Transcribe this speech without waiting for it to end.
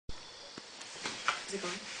Is it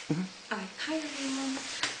going? Okay. Hi everyone.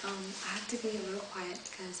 I have to be a little quiet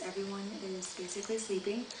because everyone is basically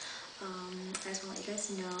sleeping. I just want to let you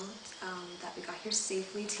guys know that we got here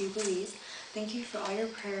safely to Belize. Thank you for all your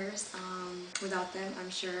prayers. Without them, I'm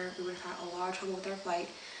sure we would have had a lot of trouble with our flight.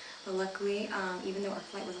 But luckily, even though our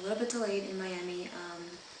flight was a little bit delayed in Miami,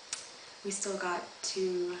 we still got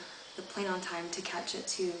to the plane on time to catch it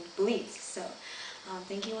to Belize. So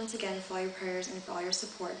thank you once again for all your prayers and for all your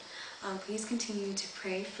support. Please continue to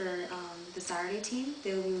pray for the Saturday team.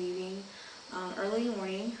 They will be leaving early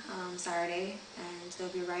morning Saturday, and they'll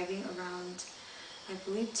be arriving around, I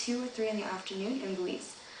believe, 2 or 3 in the afternoon in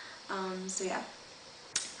Belize. So yeah,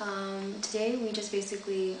 today we just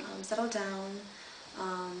basically settled down.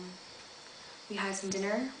 We had some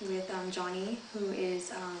dinner with Johnny, who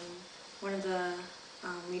is one of the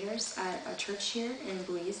leaders at a church here in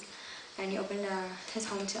Belize, and he opened his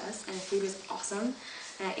home to us, and the food was awesome,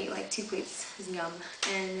 and I ate like 2 plates. It was yum.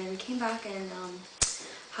 And then we came back and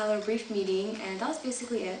had a brief meeting, and that was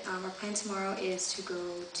basically it. Our plan tomorrow is to go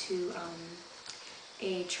to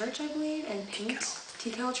a church, I believe, and paint.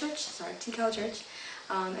 TCAL Church,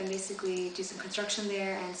 and basically do some construction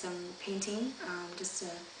there and some painting, just to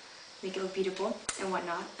make it look beautiful and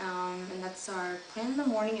whatnot. And that's our plan in the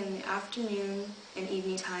morning. In the afternoon and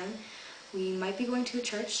evening time, we might be going to a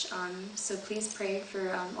church, so please pray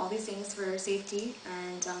for all these things, for safety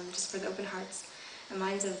and just for the open hearts and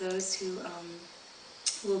minds of those who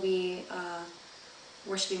will be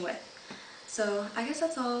worshiping with. So I guess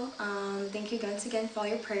that's all. Thank you once again for all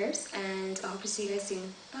your prayers, and I hope to see you guys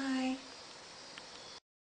soon. Bye!